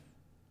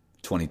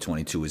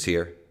2022 is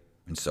here,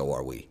 and so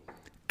are we.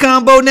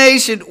 Combo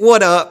Nation,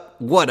 what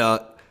up? What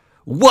up?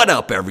 What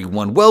up,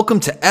 everyone? Welcome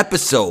to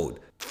episode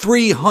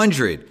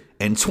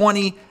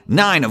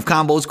 329 of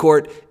Combo's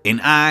Court,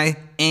 and I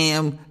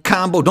am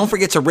Combo. Don't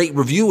forget to rate,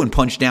 review, and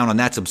punch down on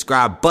that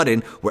subscribe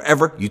button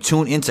wherever you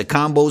tune into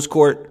Combo's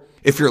Court.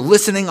 If you're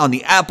listening on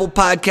the Apple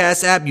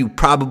Podcast app, you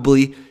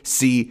probably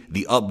see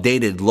the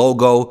updated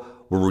logo.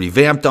 We're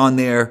revamped on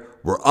there.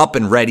 We're up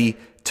and ready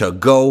to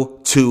go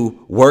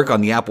to work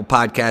on the Apple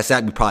Podcast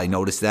app. You probably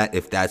noticed that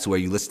if that's where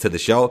you listen to the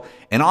show.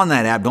 And on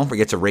that app, don't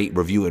forget to rate,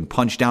 review, and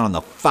punch down on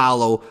the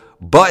follow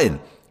button.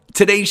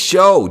 Today's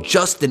show,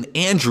 Justin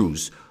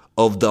Andrews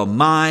of the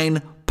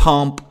Mind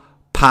Pump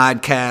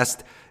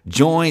Podcast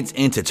joins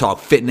in to talk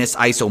fitness,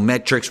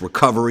 isometrics,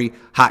 recovery,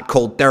 hot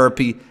cold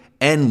therapy,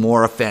 and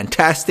more. A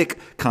fantastic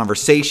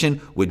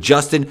conversation with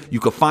Justin. You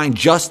can find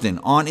Justin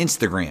on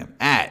Instagram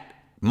at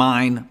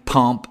Mind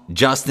Pump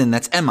Justin.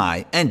 That's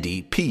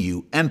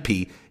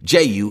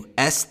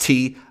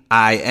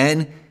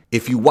MindPumpJustin.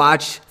 If you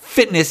watch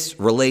fitness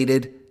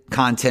related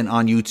content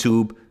on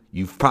YouTube,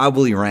 you've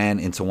probably ran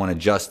into one of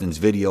Justin's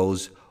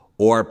videos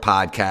or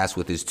podcasts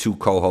with his two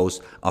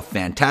co-hosts. A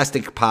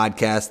fantastic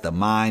podcast, the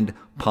Mind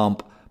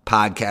Pump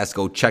Podcast.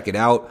 Go check it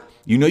out.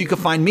 You know you can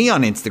find me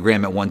on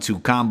Instagram at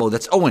 12combo.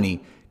 That's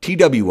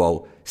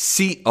ONETWOCOMBO.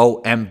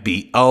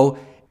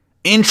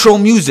 Intro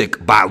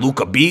music by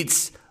Luca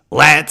Beats.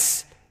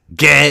 Let's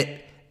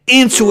get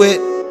into it.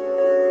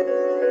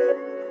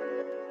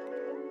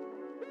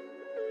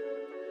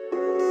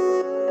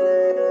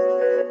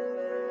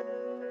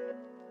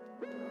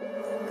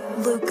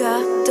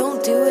 Luca,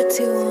 don't do it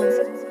to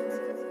him.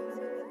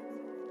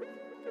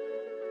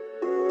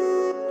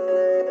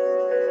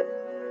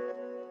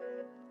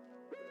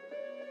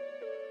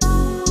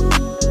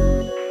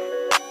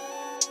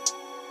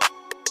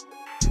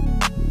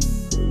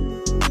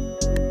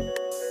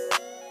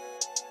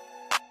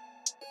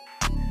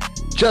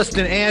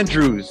 Justin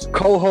Andrews,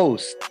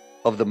 co-host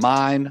of the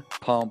Mind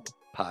Pump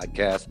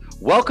Podcast.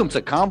 Welcome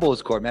to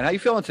Combo's Court, man. How you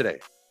feeling today?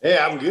 Hey,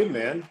 I'm good,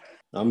 man.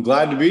 I'm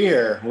glad to be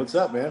here. What's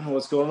up, man?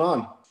 What's going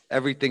on?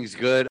 Everything's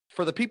good.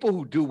 For the people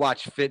who do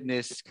watch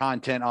fitness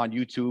content on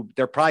YouTube,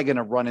 they're probably going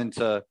to run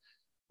into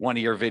one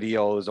of your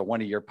videos or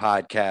one of your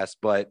podcasts.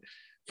 But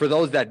for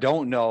those that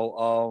don't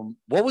know,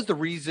 what was the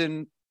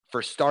reason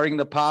for starting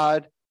the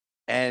pod?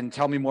 And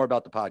tell me more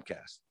about the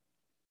podcast.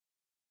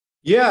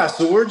 Yeah,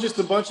 so we're just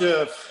a bunch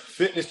of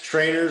fitness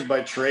trainers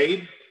by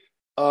trade.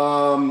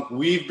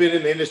 We've been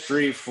in the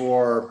industry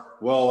for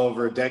well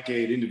over a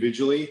decade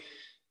individually,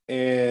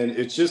 and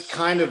it's just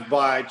kind of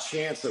by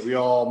chance that we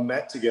all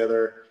met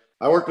together.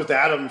 I worked with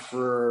Adam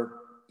for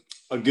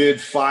a good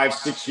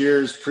 5-6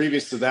 years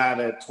previous to that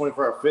at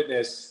 24 Hour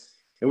Fitness,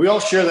 and we all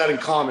share that in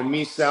common,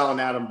 me, Sal,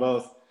 and Adam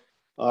both.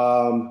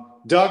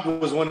 Doug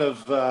was one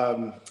of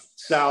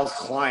Sal's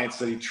clients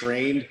that he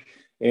trained,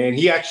 and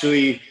he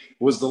actually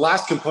was the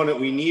last component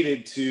we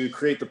needed to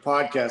create the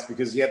podcast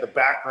because he had the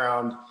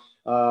background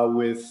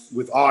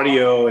with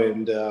audio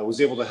and was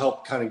able to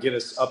help kind of get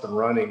us up and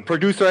running.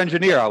 Producer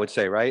engineer, I would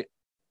say, right?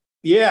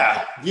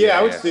 Yeah,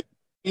 I would say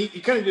he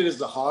kind of did it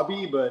as a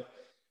hobby, but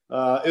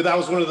that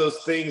was one of those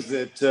things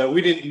that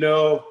we didn't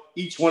know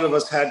each one of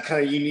us had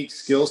kind of unique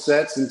skill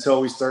sets until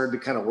we started to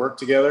kind of work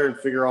together and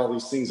figure all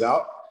these things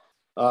out.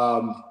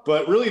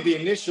 But really the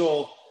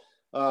initial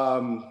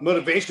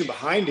motivation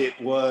behind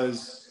it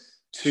was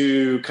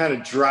to kind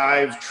of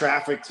drive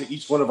traffic to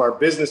each one of our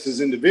businesses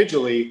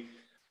individually.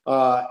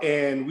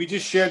 And we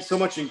just shared so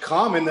much in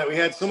common that we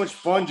had so much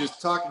fun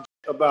just talking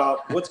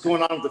about what's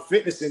going on with the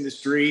fitness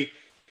industry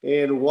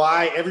and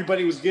why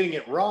everybody was getting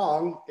it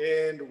wrong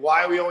and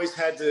why we always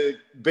had to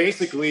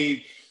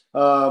basically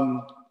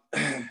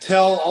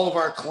tell all of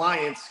our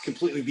clients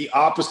completely the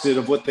opposite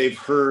of what they've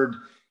heard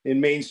in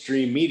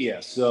mainstream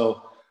media.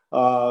 So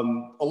a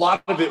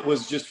lot of it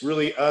was just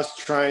really us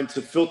trying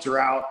to filter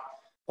out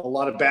a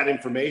lot of bad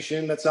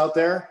information that's out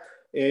there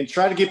and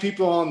try to get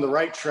people on the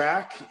right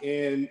track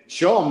and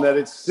show them that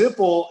it's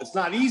simple. It's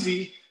not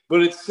easy,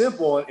 but it's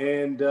simple.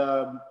 And,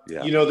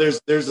 you know, there's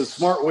a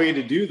smart way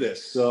to do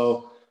this.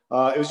 So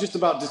it was just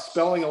about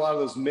dispelling a lot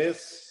of those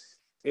myths,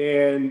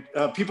 and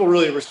people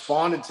really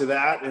responded to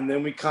that. And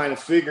then we kind of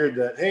figured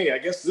that, hey, I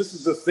guess this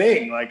is the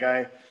thing. Like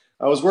I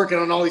was working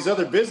on all these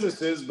other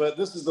businesses, but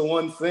this is the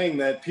one thing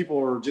that people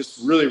were just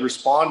really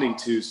responding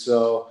to.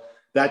 So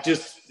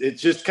it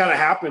just kind of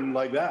happened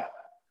like that.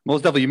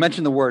 Most definitely. You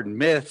mentioned the word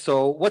myth.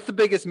 So what's the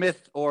biggest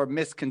myth or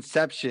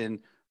misconception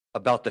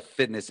about the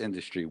fitness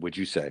industry, would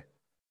you say?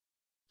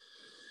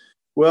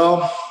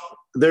 Well,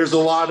 there's a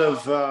lot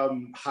of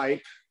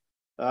hype,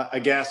 I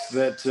guess,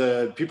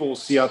 that people will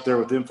see out there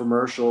with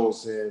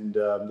infomercials. And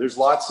there's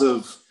lots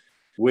of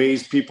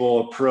ways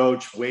people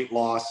approach weight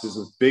loss is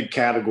a big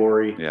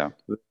category. Yeah.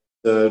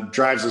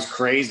 Drives us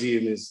crazy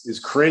and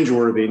is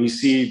cringeworthy. And you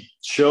see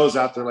shows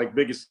out there like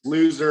Biggest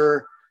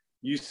Loser.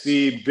 You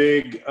see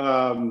big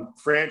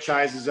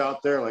franchises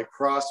out there like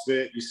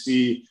CrossFit. You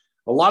see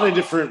a lot of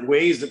different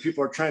ways that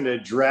people are trying to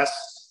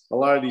address a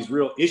lot of these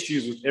real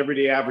issues with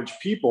everyday average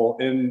people,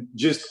 and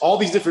just all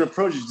these different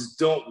approaches just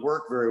don't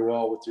work very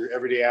well with your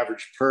everyday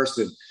average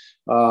person.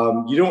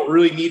 You don't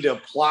really need to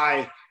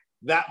apply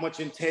that much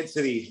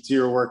intensity to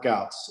your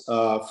workouts.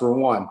 For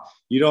one,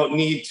 you don't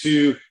need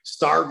to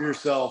starve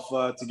yourself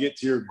to get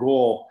to your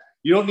goal.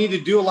 You don't need to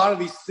do a lot of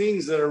these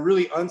things that are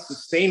really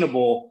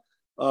unsustainable,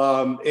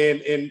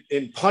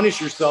 and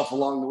punish yourself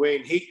along the way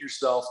and hate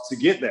yourself to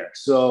get there.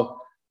 So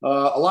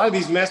a lot of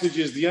these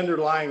messages, the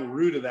underlying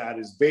root of that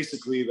is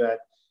basically that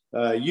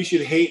you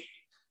should hate,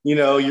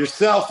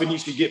 yourself, and you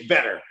should get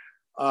better.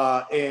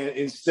 And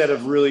instead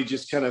of really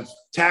just kind of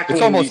tackling,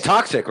 it's almost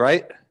toxic,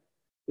 right?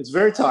 It's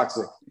very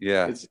toxic.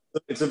 Yeah,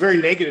 it's a very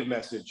negative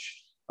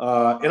message.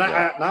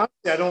 I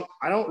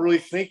don't really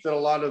think that a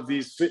lot of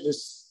these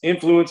fitness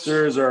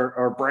influencers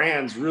or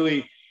brands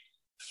really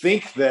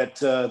think that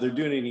they're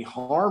doing any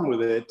harm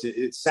with it.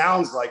 It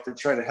sounds like they're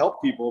trying to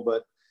help people,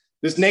 but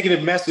this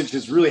negative message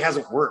really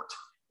hasn't worked.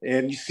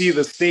 And you see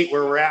the state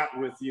where we're at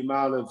with the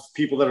amount of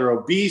people that are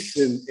obese,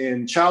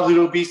 and childhood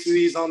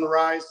obesity is on the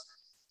rise.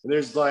 And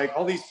there's like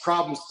all these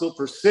problems still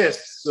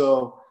persist.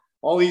 So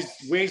all these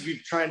ways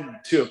we've tried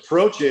to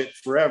approach it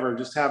forever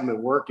just haven't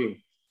been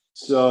working.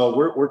 So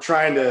we're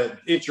trying to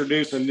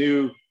introduce a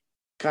new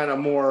kind of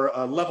more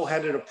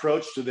level-headed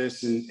approach to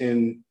this,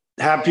 and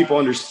have people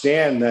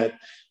understand that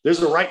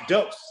there's a right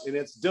dose, and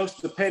it's dose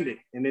dependent,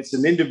 and it's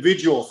an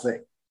individual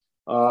thing.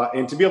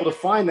 And to be able to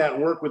find that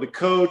and work with a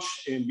coach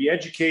and be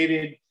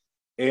educated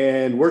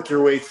and work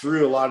your way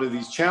through a lot of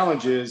these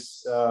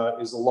challenges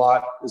is a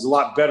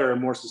lot better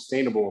and more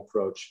sustainable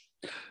approach.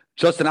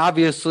 Justin,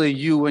 obviously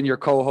you and your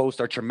co-host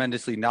are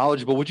tremendously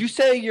knowledgeable. Would you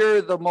say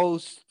you're the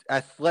most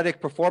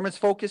athletic performance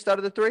focused out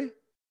of the three?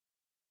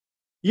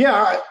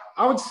 Yeah,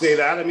 I would say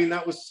that. I mean,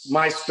 that was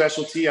my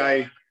specialty.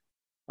 I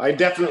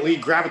definitely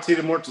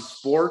gravitated more to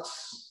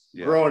sports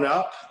growing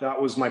up.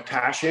 That was my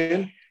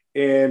passion.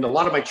 And a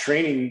lot of my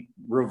training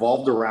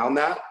revolved around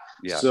that.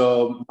 Yeah.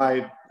 So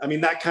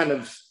that kind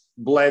of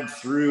bled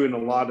through in a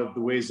lot of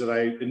the ways that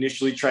I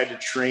initially tried to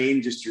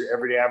train just your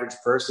everyday average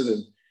person.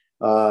 And,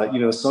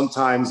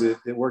 sometimes it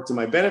worked to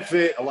my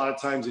benefit. A lot of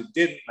times it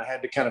didn't. I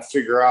had to kind of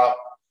figure out,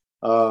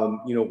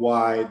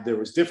 why there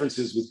was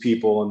differences with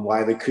people and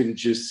why they couldn't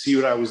just see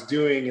what I was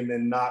doing and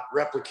then not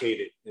replicate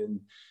it.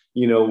 And,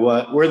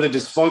 where the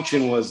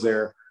dysfunction was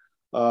there.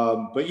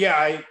 But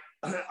yeah,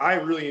 I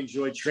really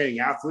enjoy training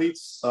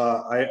athletes.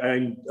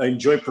 I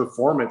enjoy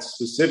performance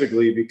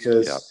specifically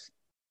because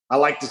I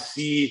like to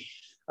see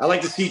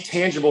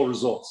tangible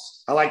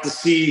results. I like to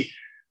see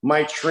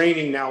my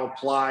training now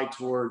apply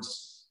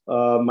towards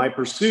my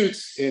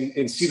pursuits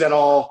and see that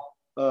all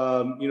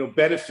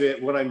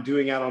benefit what I'm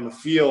doing out on the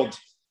field.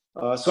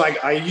 So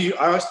I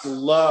used to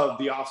love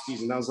the off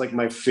season. That was like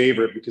my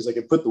favorite because I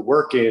could put the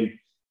work in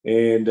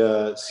and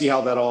see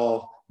how that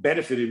all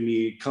benefited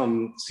me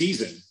come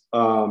season.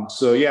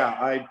 So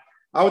yeah,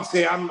 I would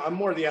say I'm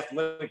more the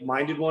athletic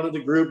minded one of the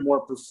group,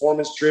 more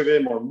performance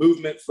driven, more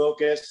movement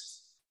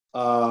focused.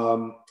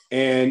 And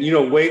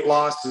weight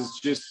loss is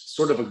just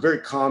sort of a very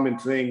common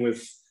thing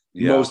with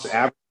most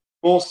average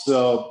people.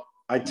 So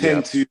I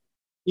tend to,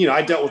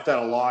 I dealt with that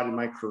a lot in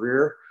my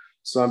career.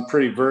 So I'm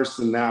pretty versed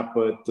in that,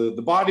 but the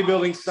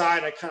bodybuilding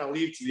side, I kind of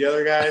leave to the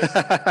other guys,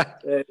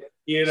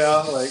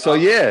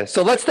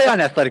 So let's stay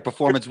on athletic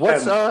performance.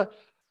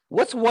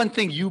 What's one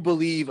thing you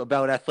believe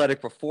about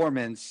athletic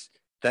performance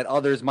that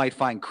others might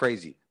find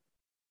crazy?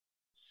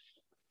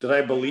 Did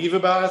I believe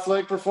about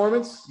athletic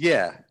performance?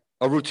 Yeah.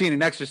 A routine,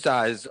 an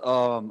exercise,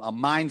 a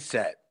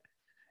mindset,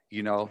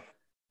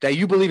 that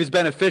you believe is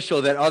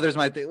beneficial that others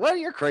might think, well,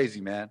 you're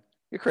crazy, man.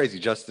 You're crazy,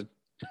 Justin.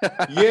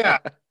 Yeah.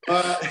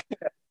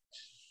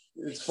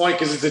 It's funny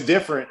because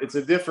it's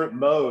a different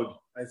mode,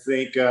 I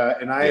think.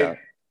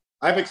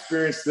 I've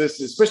experienced this,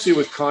 especially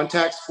with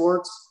contact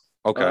sports.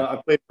 Okay.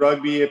 I played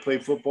rugby, I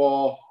played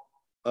football,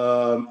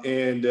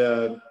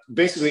 and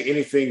basically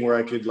anything where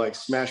I could like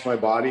smash my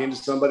body into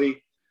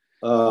somebody.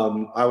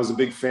 I was a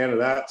big fan of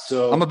that.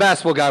 So I'm a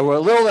basketball guy. We're a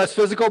little less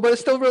physical, but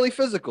it's still really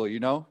physical, in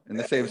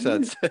the same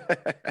sense.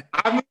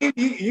 I mean,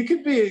 you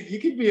could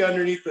be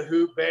underneath the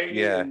hoop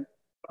banging on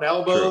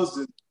elbows.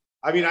 And,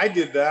 I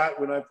did that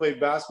when I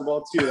played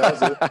basketball too. That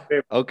was a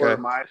favorite part of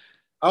mine.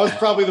 I was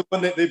probably the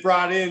one that they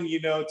brought in,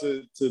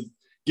 to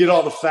get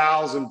all the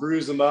fouls and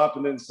bruise them up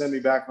and then send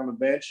me back on the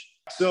bench.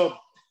 So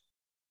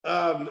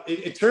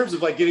in terms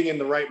of like getting in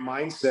the right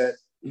mindset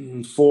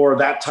for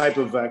that type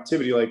of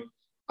activity, like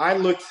I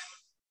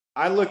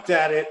looked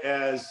at it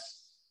as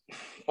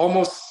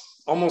almost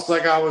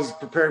like I was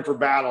preparing for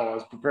battle. I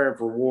was preparing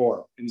for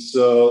war. And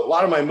so a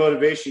lot of my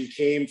motivation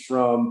came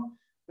from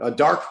a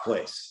dark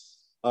place.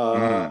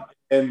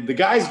 And the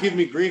guys give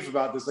me grief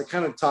about this. I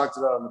kind of talked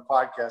about it on the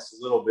podcast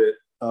a little bit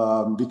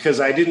because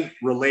I didn't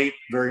relate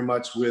very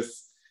much with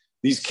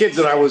these kids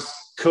that I was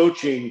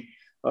coaching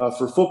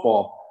for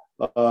football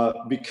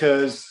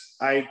because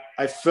I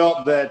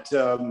felt that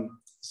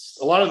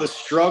a lot of the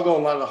struggle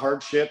and a lot of the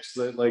hardships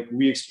that like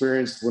we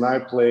experienced when I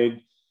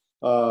played,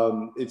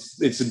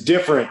 it's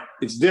different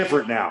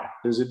now.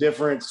 There's a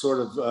different sort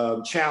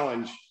of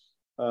challenge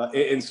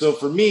And so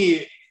for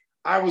me,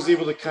 I was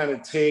able to kind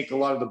of take a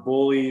lot of the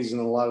bullies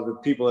and a lot of the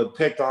people that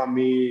picked on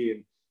me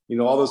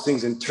and, all those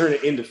things and turn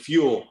it into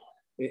fuel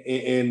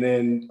and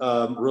then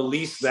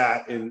release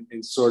that.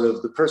 And sort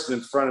of the person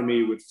in front of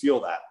me would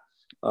feel that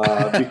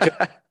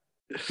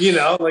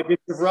because, like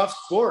it's a rough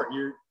sport.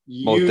 You're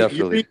either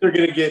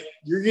going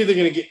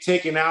to get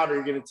taken out or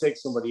you're going to take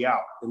somebody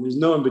out, and there's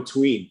no in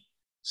between.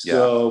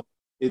 So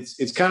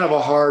it's kind of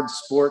a hard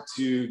sport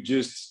to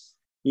just,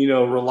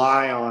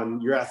 rely on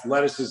your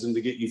athleticism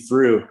to get you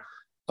through,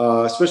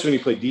 especially when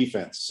you play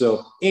defense.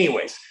 So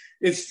anyways,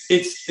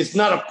 it's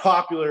not a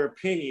popular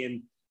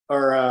opinion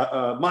or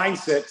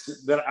mindset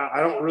that I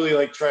don't really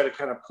like try to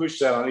kind of push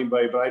that on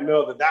anybody, but I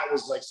know that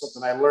was like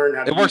something I learned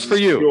how to It works for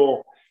you.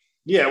 Fuel.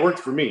 Yeah, it worked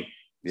for me.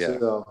 Yeah.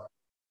 So,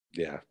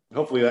 yeah.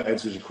 Hopefully that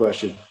answers your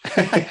question.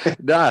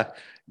 Nah,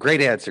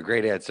 great answer.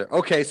 Great answer.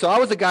 Okay. So I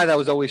was a guy that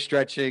was always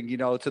stretching,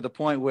 to the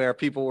point where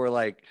people were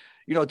like,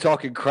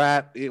 talking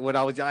crap when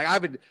I was like,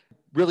 I've been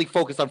really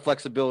focused on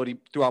flexibility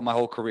throughout my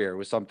whole career. It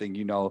was something,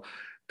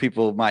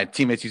 my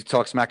teammates used to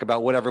talk smack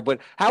about, whatever. But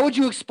how would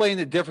you explain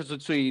the difference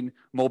between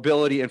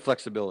mobility and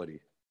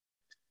flexibility?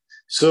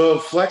 So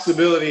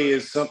flexibility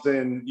is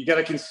something you got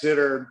to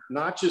consider,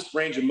 not just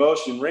range of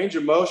motion. Range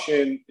of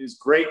motion is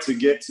great to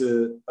get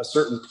to a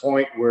certain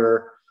point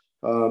where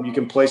you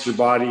can place your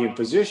body in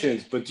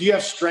positions, but do you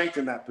have strength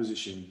in that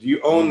position? Do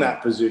you own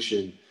that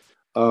position?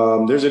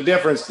 There's a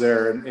difference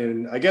there.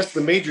 And I guess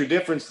the major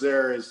difference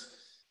there is,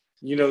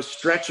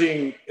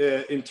 stretching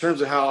in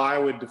terms of how I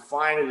would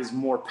define it is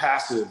more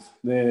passive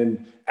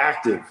than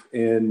active.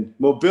 And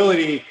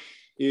mobility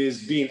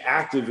is being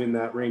active in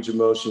that range of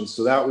motion.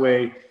 So that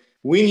way,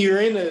 when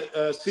you're in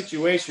a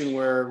situation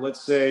where,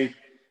 let's say,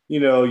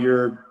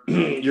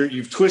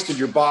 you've twisted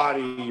your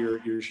body,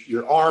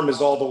 your arm is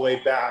all the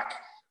way back,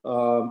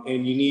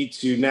 and you need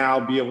to now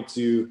be able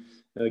to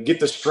get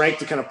the strength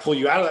to kind of pull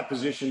you out of that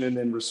position and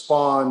then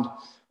respond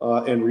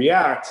and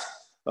react.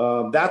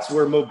 That's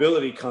where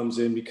mobility comes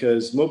in,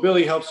 because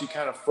mobility helps you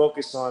kind of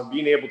focus on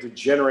being able to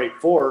generate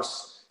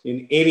force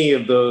in any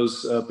of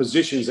those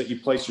positions that you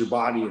place your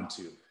body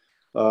into.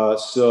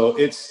 So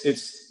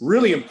it's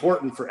really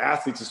important for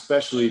athletes,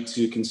 especially,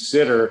 to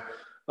consider.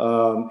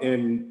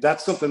 And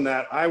that's something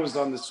that I was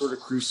on this sort of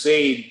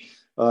crusade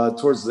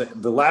towards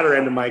the latter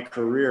end of my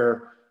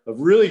career of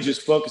really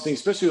just focusing,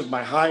 especially with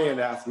my high-end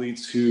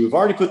athletes who've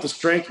already put the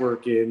strength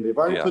work in, they've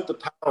already put the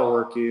power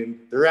work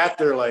in, they're at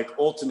their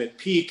ultimate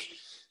peak.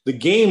 The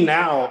game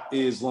now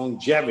is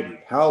longevity.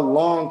 How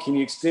long can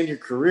you extend your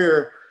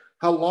career?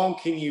 How long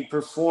can you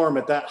perform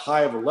at that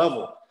high of a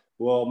level?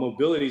 Well,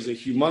 mobility is a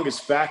humongous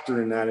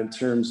factor in that, in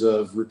terms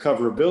of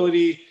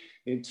recoverability,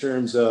 in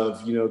terms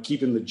of,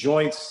 keeping the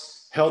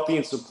joints healthy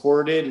and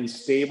supported and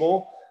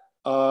stable.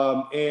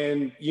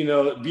 And,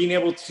 being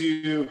able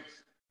to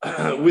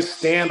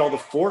withstand all the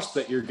force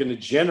that you're going to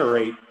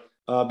generate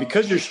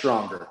because you're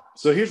stronger.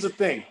 So here's the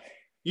thing.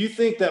 You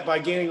think that by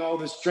gaining all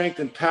this strength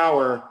and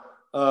power,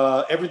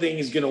 everything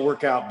is going to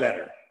work out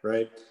better,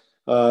 right?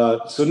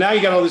 So now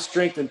you got all this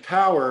strength and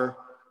power.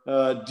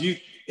 And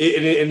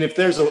if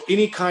there's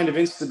any kind of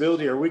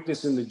instability or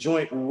weakness in the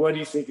joint, what do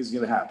you think is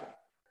going to happen?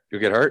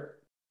 You'll get hurt?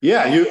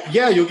 Yeah,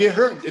 you'll get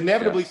hurt.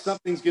 Inevitably,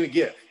 something's going to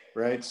give,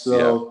 right?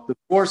 So the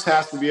force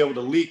has to be able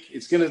to leak.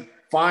 It's going to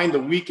find the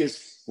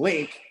weakest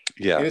link,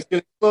 and it's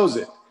going to expose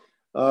it.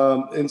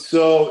 And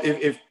so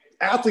if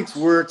athletes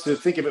were to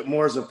think of it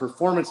more as a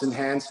performance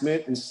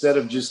enhancement instead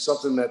of just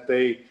something that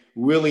they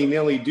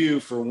willy-nilly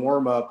do for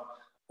warm-up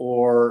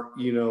or,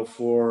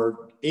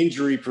 for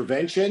injury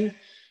prevention,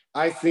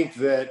 I think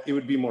that it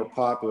would be more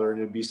popular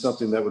and it'd be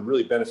something that would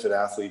really benefit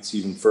athletes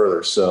even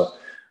further. So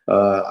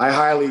I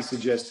highly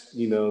suggest,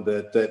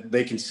 that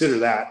they consider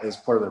that as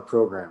part of their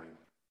programming.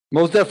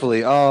 Most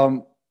definitely.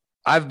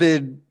 I've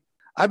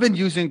been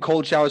using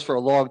cold showers for a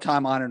long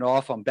time, on and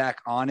off. I'm back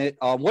on it.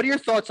 What are your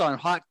thoughts on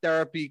hot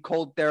therapy,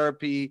 cold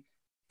therapy,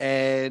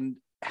 and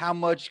how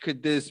much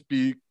could this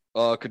be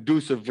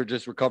conducive for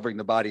just recovering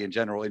the body in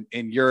general,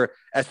 in your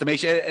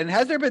estimation? And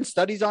has there been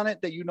studies on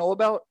it that you know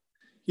about?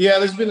 Yeah,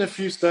 there's been a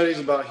few studies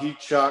about heat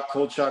shock,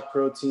 cold shock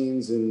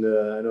proteins, and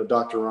I know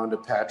Dr.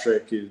 Rhonda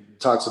Patrick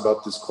talks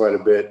about this quite a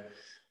bit.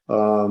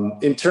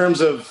 In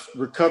terms of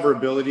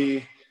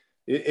recoverability,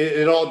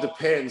 it all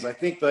depends. I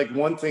think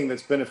one thing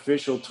that's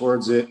beneficial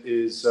towards it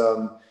is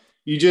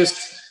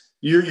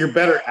you're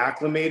better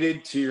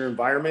acclimated to your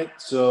environment.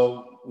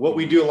 So what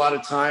we do a lot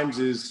of times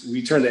is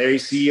we turn the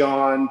AC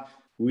on.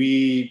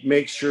 We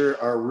make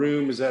sure our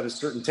room is at a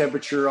certain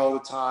temperature all the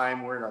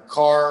time. We're in our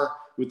car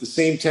with the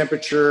same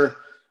temperature.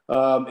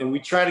 And we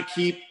try to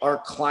keep our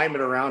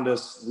climate around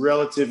us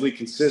relatively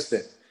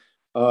consistent.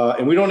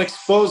 And we don't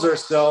expose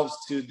ourselves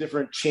to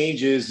different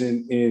changes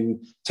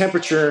in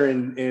temperature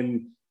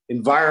and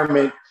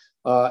environment.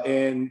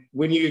 And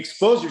when you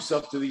expose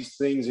yourself to these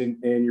things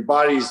and your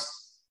body's,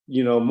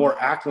 more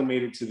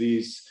acclimated to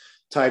these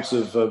types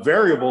of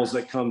variables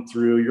that come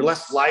through, you're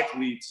less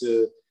likely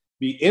to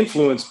be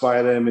influenced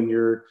by them, and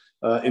your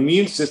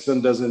immune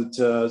system doesn't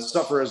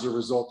suffer as a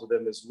result of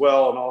them as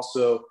well. And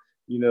also,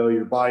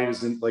 your body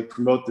doesn't like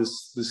promote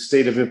this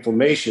state of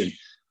inflammation.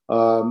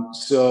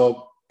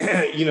 So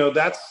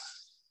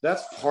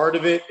that's part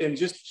of it. And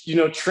just,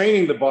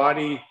 training the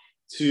body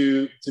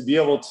to be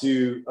able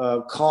to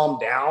calm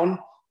down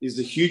is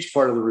a huge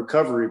part of the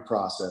recovery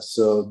process.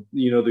 So,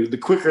 the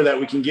quicker that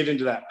we can get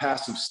into that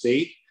passive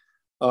state,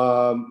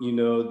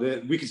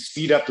 that we can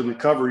speed up the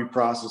recovery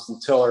process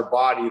and tell our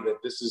body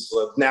that this is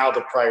now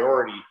the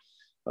priority.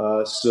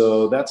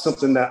 So that's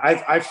something that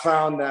I've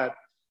found that,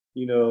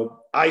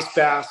 ice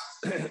baths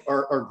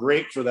are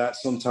great for that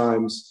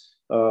sometimes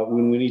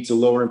when we need to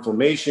lower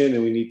inflammation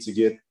and we need to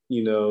get,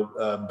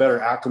 better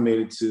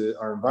acclimated to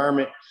our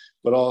environment.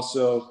 But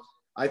also,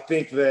 I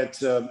think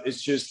that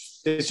it's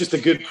just a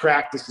good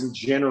practice in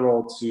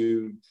general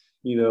to,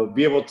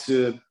 be able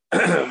to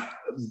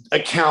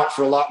account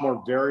for a lot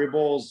more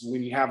variables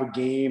when you have a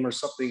game or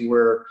something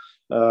where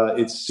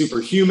it's super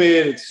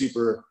humid, it's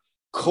super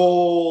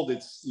cold,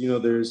 it's,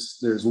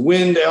 there's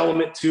wind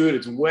element to it,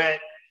 it's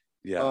wet.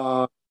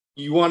 Yeah.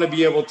 You want to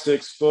be able to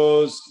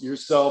expose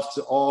yourself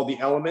to all the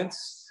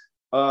elements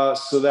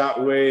so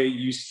that way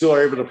you still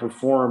are able to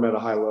perform at a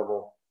high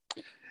level.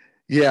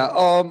 Yeah.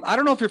 I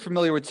don't know if you're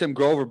familiar with Tim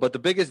Grover, but the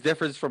biggest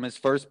difference from his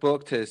first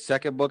book to his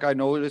second book I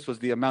noticed was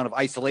the amount of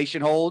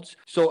isolation holds.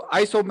 So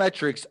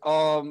isometrics,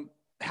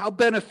 how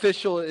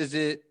beneficial is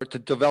it to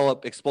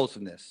develop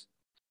explosiveness?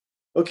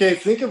 Okay,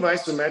 think of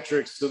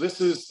isometrics. So this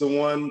is the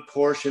one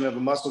portion of a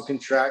muscle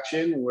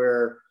contraction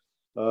where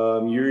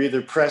you're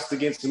either pressed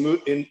against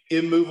an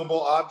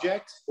immovable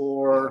object,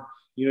 or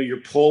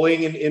you're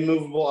pulling an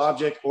immovable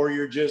object, or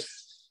you're just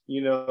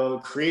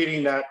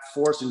creating that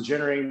force and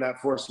generating that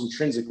force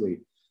intrinsically.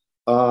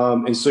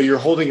 And so you're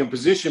holding a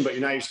position, but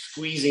you're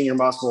squeezing your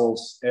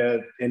muscles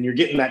and you're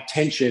getting that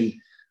tension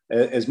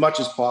as much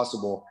as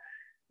possible.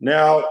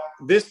 Now,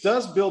 this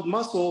does build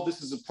muscle.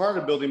 This is a part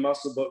of building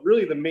muscle, but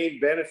really the main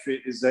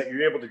benefit is that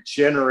you're able to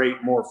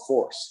generate more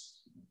force.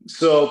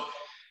 So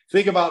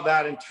think about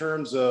that in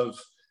terms of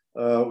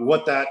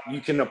what that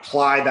you can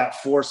apply that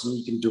force and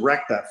you can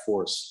direct that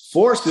force.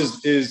 Force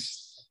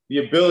is the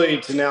ability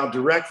to now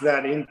direct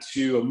that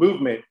into a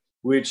movement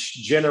which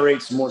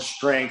generates more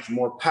strength,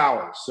 more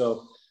power.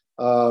 So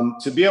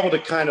to be able to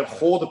kind of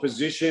hold a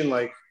position,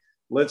 like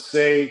let's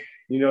say,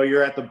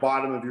 you're at the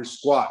bottom of your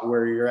squat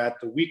where you're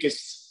at the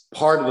weakest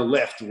part of the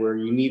lift where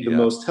you need the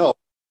most help,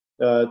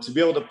 to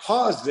be able to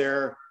pause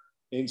there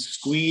and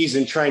squeeze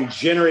and try and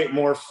generate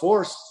more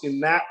force in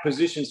that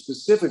position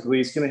specifically,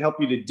 it's going to help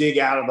you to dig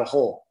out of the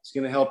hole. It's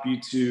going to help you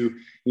to,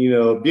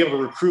 be able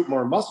to recruit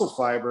more muscle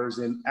fibers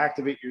and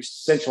activate your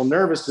central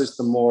nervous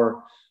system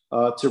more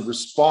to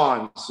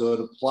respond. So it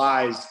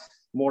applies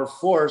more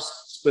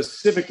force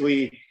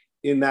specifically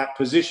in that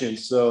position.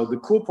 So the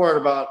cool part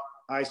about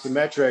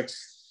isometrics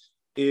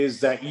is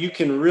that you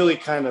can really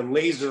kind of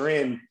laser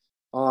in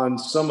on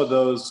some of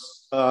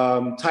those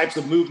types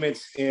of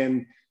movements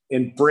and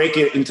break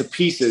it into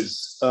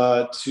pieces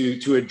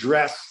to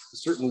address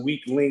certain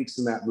weak links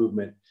in that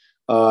movement.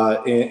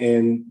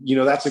 And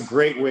that's a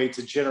great way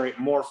to generate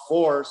more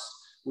force,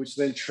 which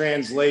then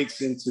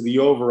translates into the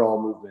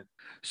overall movement.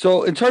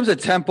 So in terms of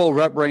tempo,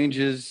 rep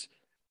ranges,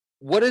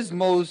 what is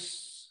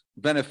most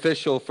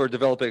beneficial for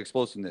developing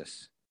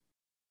explosiveness?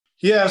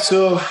 Yeah,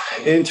 so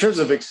in terms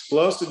of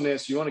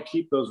explosiveness, you want to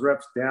keep those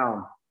reps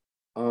down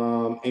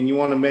and you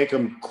want to make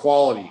them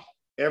quality.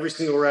 Every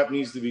single rep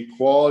needs to be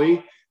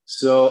quality.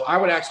 So I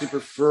would actually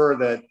prefer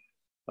that,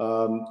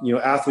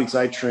 athletes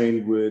I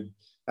trained would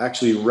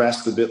actually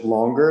rest a bit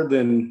longer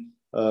than,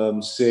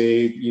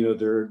 say,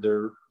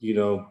 they're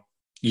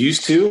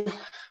used to.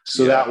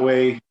 So that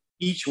way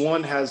each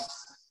one has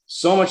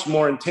so much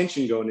more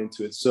intention going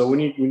into it. So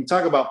when you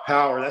talk about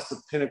power, that's the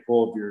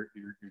pinnacle of your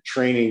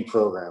training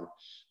program.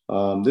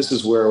 This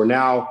is where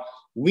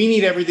we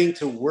need everything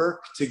to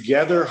work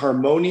together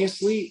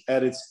harmoniously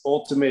at its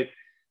ultimate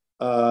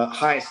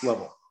highest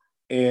level.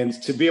 And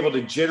to be able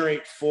to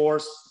generate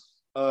force,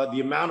 the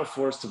amount of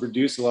force to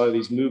produce a lot of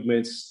these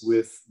movements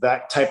with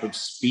that type of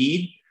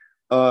speed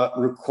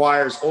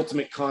requires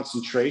ultimate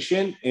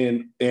concentration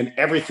and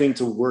everything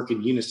to work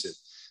in unison.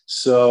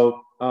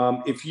 So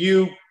if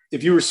you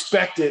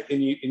respect it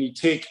and you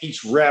take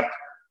each rep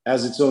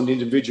as its own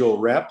individual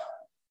rep,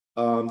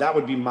 that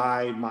would be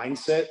my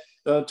mindset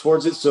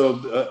towards it.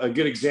 So a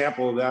good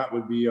example of that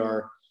would be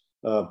our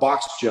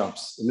box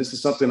jumps. And this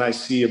is something I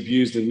see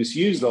abused and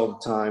misused all the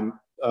time.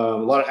 A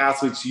lot of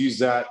athletes use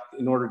that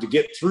in order to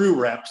get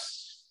through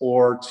reps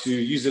or to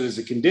use it as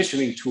a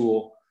conditioning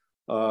tool,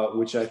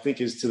 which I think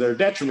is to their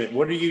detriment.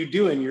 What are you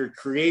doing? You're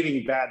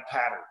creating bad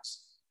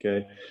patterns.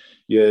 Okay.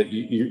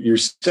 You're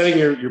setting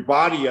your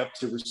body up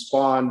to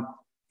respond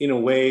in a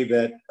way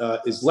that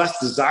is less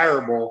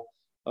desirable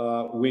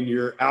when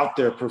you're out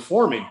there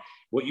performing.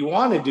 What you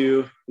want to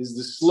do is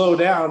to slow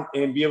down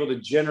and be able to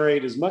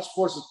generate as much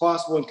force as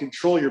possible and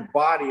control your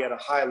body at a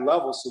high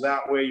level. So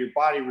that way your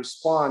body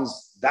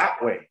responds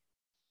that way.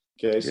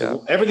 Okay.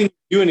 So everything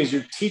you're doing is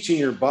you're teaching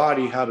your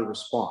body how to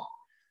respond.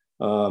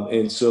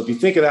 And so if you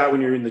think of that when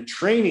you're in the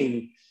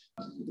training,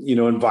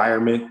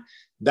 environment,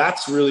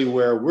 that's really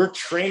where we're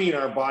training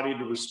our body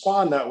to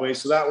respond that way.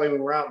 So that way,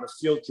 when we're out in the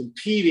field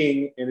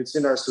competing and it's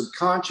in our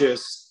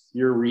subconscious,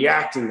 you're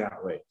reacting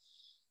that way.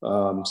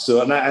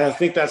 And I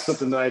think that's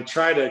something that I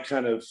try to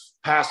kind of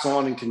pass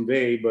on and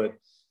convey, but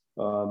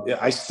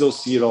I still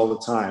see it all the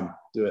time.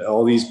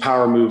 All these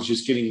power moves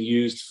just getting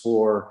used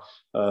for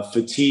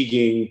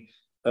fatiguing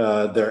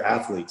their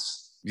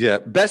athletes. Yeah.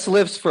 Best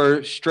lifts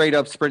for straight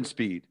up sprint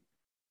speed.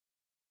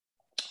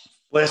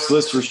 Best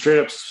lifts for straight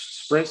up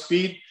sprint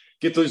speed.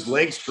 Get those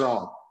legs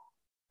strong.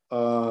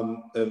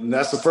 And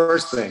that's the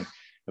first thing.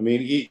 I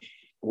mean,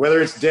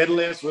 whether it's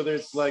deadlifts, whether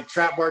it's like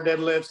trap bar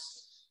deadlifts,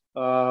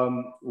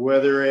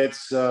 whether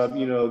it's,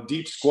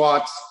 deep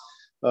squats.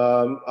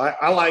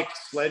 I like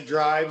sled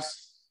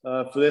drives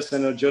for this. I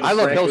know Joe. I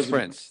love hill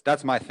sprints.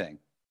 That's my thing.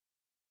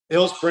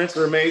 Hill sprints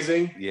are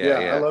amazing.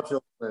 Yeah. I love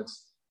hill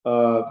sprints.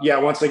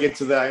 Once I get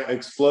to that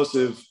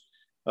explosive,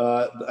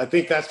 I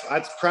think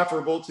that's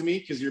preferable to me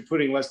because you're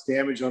putting less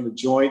damage on the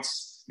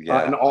joints.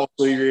 Yeah. And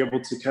also you're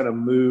able to kind of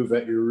move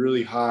at your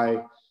really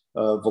high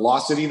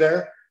velocity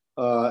there.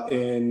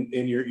 And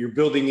you're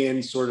building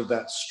in sort of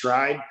that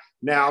stride.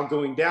 Now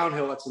going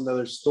downhill, that's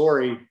another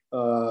story.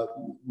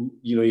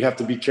 You have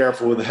to be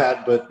careful with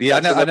that. But yeah,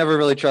 I never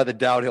really tried the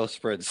downhill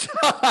sprints.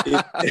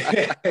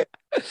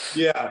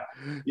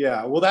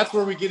 Yeah. Well, that's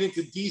where we get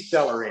into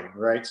decelerating,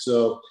 right?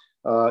 So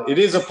it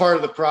is a part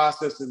of the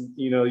process, and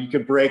you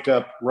could break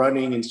up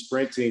running and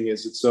sprinting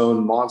as its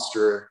own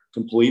monster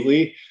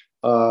completely.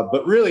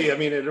 But really, I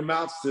mean, it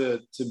amounts to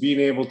being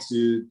able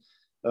to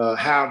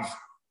have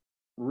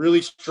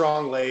really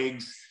strong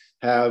legs,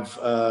 have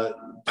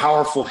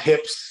powerful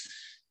hips,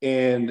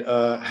 and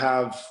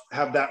have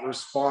that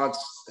response,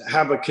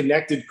 have a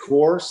connected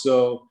core,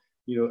 so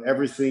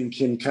everything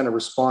can kind of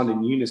respond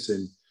in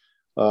unison.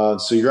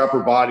 So your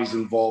upper body's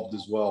involved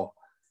as well.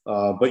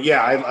 But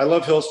yeah, I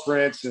love hill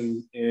sprints,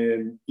 and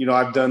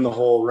I've done the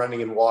whole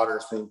running in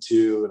water thing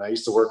too. And I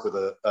used to work with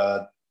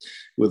a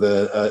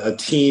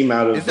team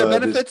out of. Is there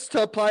benefits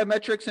to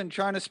plyometrics and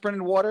trying to sprint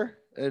in water?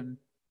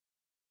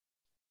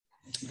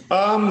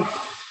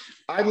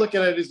 I look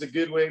at it as a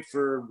good way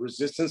for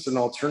resistance and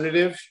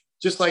alternative,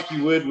 just like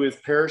you would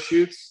with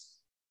parachutes,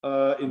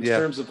 in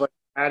terms of like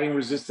adding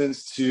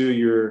resistance to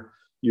your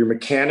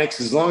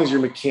mechanics. As long as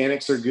your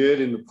mechanics are good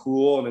in the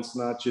pool and it's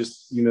not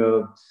just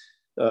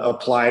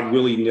applied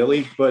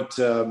willy-nilly. But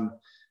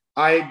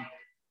I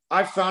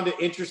found it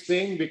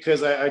interesting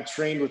because I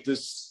trained with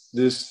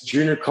this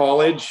junior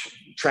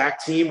college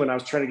track team when I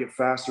was trying to get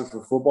faster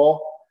for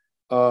football,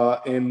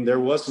 and there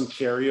was some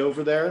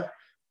carryover there.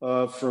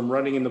 From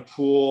running in the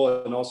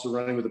pool and also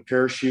running with a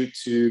parachute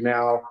to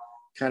now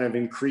kind of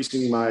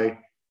increasing my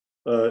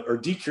or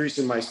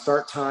decreasing my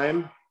start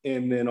time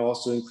and then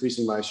also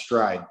increasing my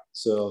stride.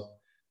 So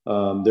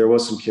there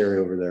was some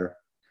carryover there.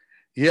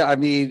 Yeah, I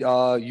mean,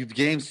 you've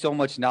gained so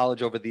much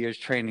knowledge over the years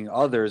training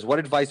others. What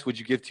advice would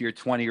you give to your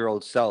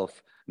 20-year-old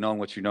self, knowing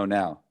what you know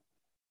now?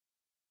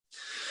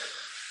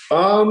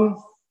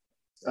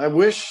 I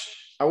wish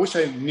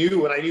I knew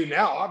what I knew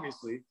now,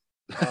 obviously.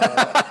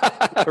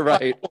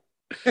 Right.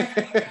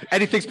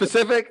 Anything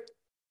specific?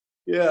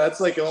 Yeah, that's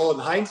like all in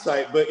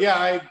hindsight. But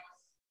yeah,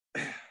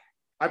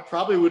 I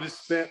probably would have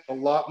spent a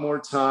lot more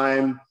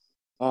time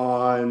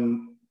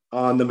on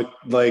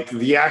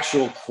the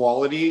actual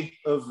quality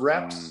of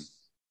reps.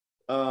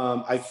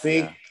 I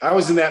think I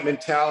was in that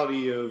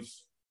mentality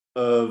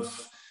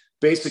of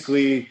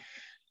basically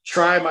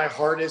try my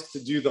hardest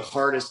to do the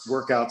hardest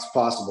workouts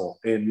possible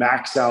and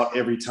max out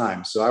every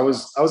time. So I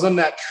was on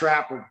that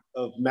trap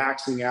of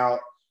maxing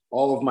out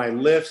all of my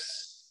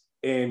lifts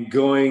and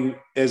going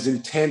as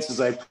intense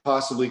as I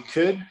possibly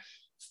could,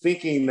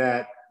 thinking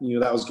that,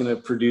 that was going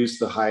to produce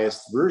the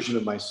highest version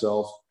of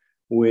myself,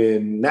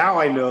 when now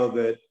I know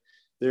that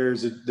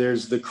there's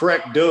the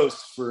correct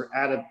dose for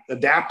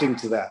adapting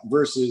to that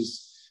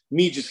versus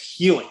me just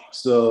healing.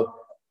 So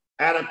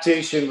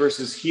adaptation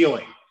versus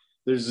healing,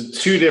 there's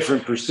two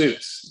different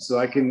pursuits. So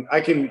I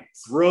can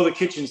throw the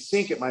kitchen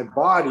sink at my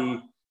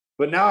body,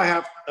 but now I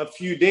have a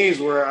few days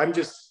where I'm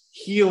just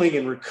healing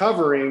and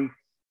recovering,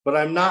 but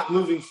I'm not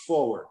moving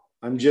forward.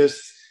 I'm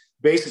just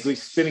basically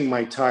spinning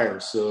my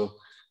tires. So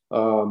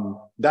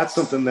that's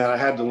something that I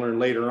had to learn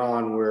later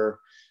on, where,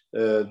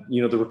 the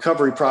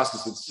recovery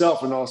process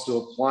itself and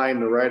also applying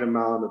the right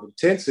amount of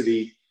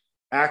intensity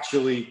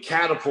actually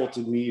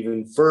catapulted me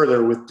even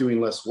further with doing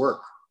less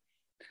work.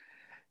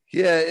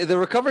 Yeah, the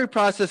recovery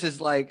process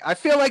is I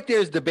feel like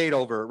there's debate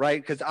over it,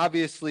 right? Because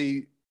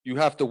obviously you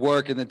have to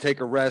work and then take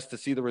a rest to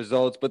see the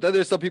results. But then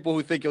there's some people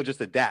who think you'll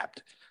just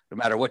adapt no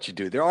matter what you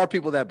do. There are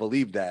people that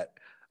believe that.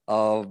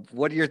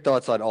 What are your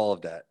thoughts on all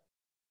of that?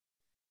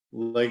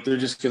 Like they're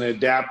just going to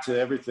adapt to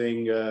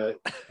everything.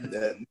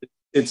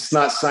 It's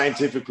not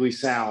scientifically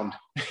sound.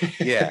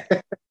 Yeah.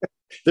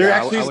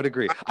 I would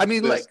agree. I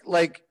mean,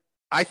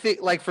 I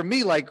think for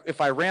me, if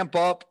I ramp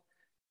up,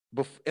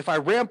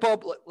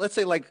 let's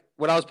say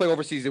when I was playing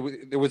overseas,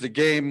 there was a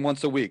game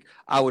once a week.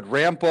 I would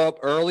ramp up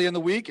early in the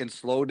week and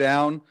slow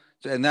down.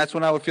 And that's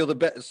when I would feel the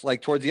best,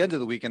 towards the end of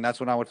the week. And that's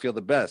when I would feel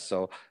the best.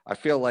 So I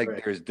feel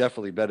like there's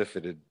definitely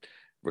benefited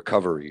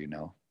recovery, you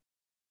know?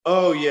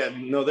 Oh yeah,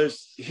 no.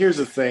 Here's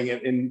the thing,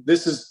 and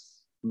this is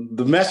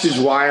the message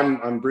why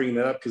I'm bringing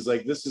that up, because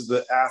like this is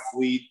the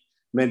athlete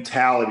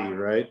mentality,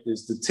 right?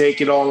 Is to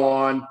take it all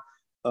on,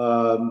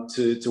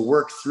 to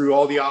work through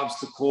all the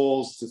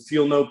obstacles, to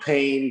feel no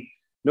pain,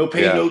 no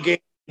gain.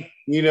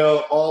 You know,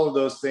 all of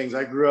those things.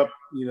 I grew up,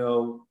 you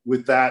know,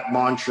 with that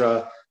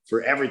mantra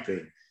for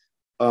everything.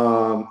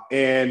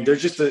 And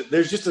there's just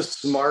a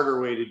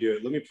smarter way to do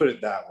it. Let me put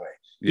it that way.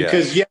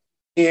 Because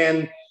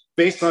and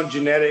based on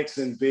genetics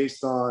and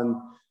based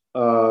on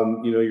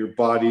you know, your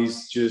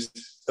body's just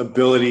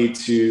ability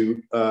to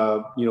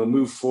you know,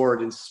 move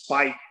forward in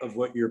spite of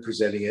what you're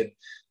presenting it.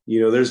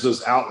 You know, there's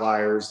those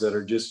outliers that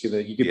are just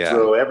you can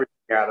throw everything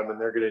at them and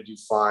they're gonna do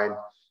fine.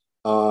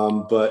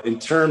 But in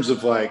terms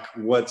of like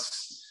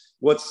what's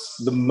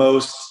the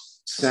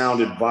most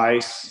sound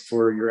advice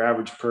for your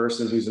average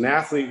person who's an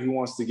athlete who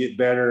wants to get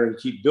better and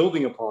keep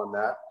building upon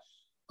that,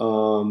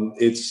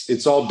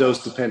 it's all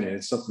dose dependent.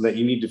 It's something that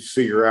you need to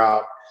figure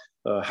out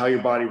how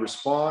your body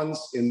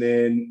responds, and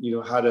then, you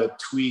know, how to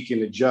tweak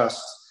and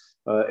adjust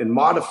and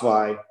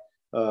modify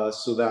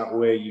so that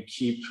way you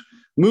keep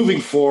moving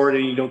forward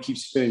and you don't keep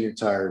spinning your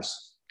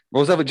tires.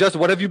 Well, what's up,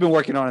 Justin? What have you been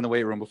working on in the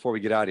weight room before we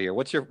get out of here?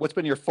 What's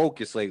been your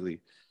focus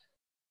lately?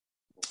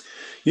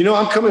 You know,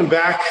 I'm coming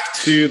back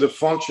to the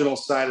functional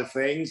side of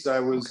things. I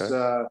was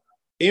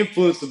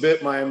influenced a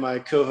bit by my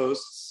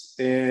co-hosts,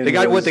 and they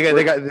tried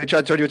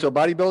to turn you into a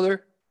bodybuilder.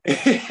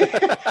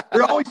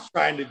 They're always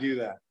trying to do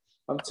that.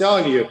 I'm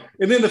telling you.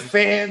 And then the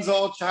fans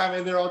all chime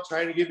in. They're all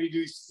trying to get me to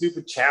do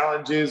stupid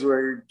challenges where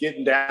you're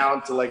getting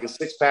down to like a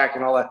 6-pack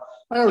and all that.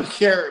 I don't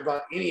care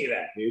about any of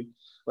that, dude.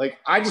 Like,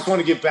 I just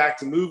want to get back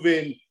to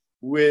moving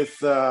with,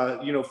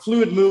 you know,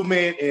 fluid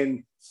movement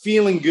and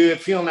feeling good,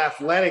 feeling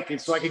athletic.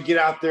 And so I could get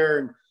out there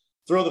and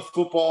throw the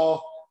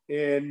football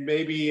and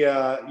maybe,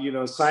 you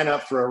know, sign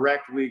up for a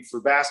rec league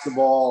for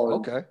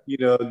basketball. And, you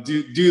know,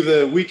 do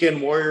the weekend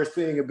warrior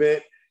thing a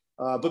bit.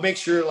 But make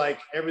sure like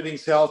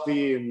everything's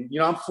healthy. And, you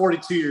know, I'm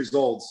 42 years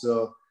old.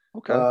 So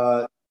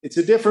it's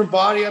a different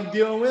body I'm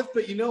dealing with,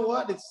 but you know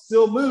what? It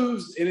still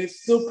moves and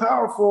it's still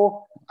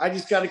powerful. I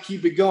just got to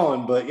keep it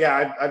going. But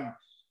yeah,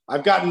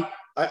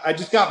 I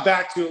just got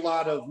back to a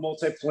lot of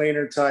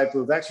multiplanar type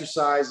of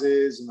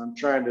exercises, and I'm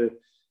trying to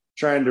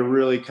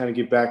really kind of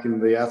get back into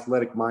the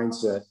athletic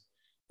mindset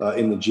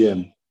in the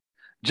gym.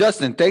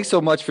 Justin, thanks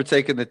so much for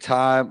taking the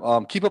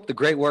time. Keep up the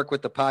great work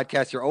with the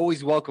podcast. You're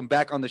always welcome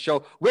back on the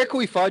show. Where can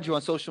we find you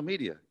on social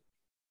media?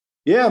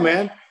 Yeah,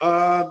 man.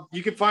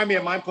 You can find me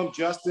at Mind Pump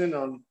Justin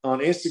on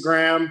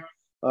Instagram.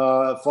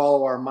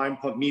 Follow our Mind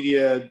Pump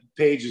Media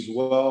page as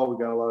well. We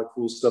got a lot of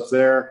cool stuff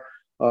there.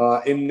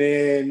 And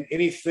then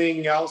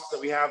anything else that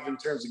we have in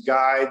terms of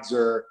guides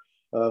or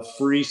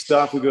free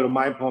stuff, we go to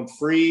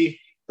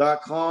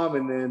mindpumpfree.com,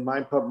 and then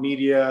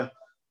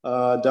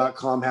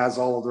mindpumpmedia.com has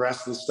all of the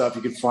rest of the stuff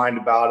you can find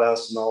about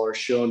us and all our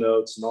show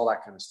notes and all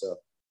that kind of stuff.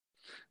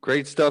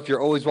 Great stuff.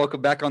 You're always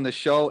welcome back on the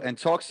show, and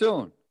talk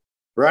soon.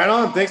 Right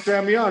on. Thanks for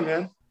having me on,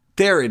 man.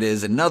 There it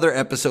is, another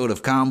episode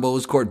of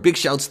Combos Court. Big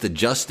shouts to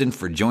Justin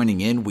for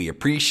joining in. We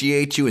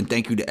appreciate you, and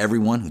thank you to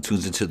everyone who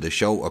tunes into the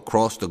show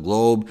across the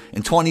globe.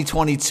 In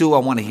 2022, I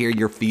want to hear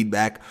your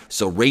feedback,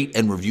 so rate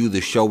and review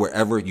the show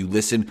wherever you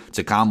listen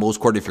to Combos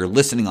Court. If you're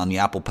listening on the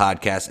Apple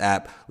Podcast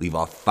app, leave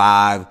a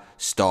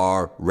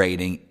 5-star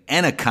rating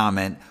and a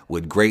comment.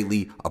 Would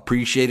greatly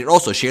appreciate it.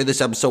 Also, share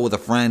this episode with a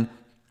friend.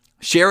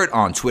 Share it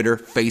on Twitter,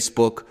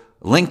 Facebook,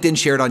 LinkedIn.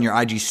 Share it on your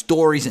IG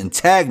stories, and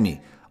tag me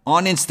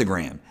on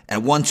Instagram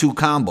at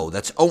 12combo.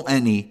 That's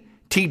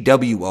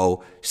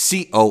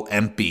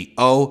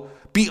ONETWOCOMBO.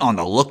 Be on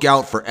the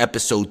lookout for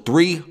episode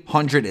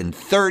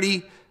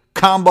 330.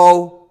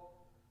 Combo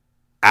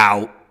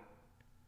out.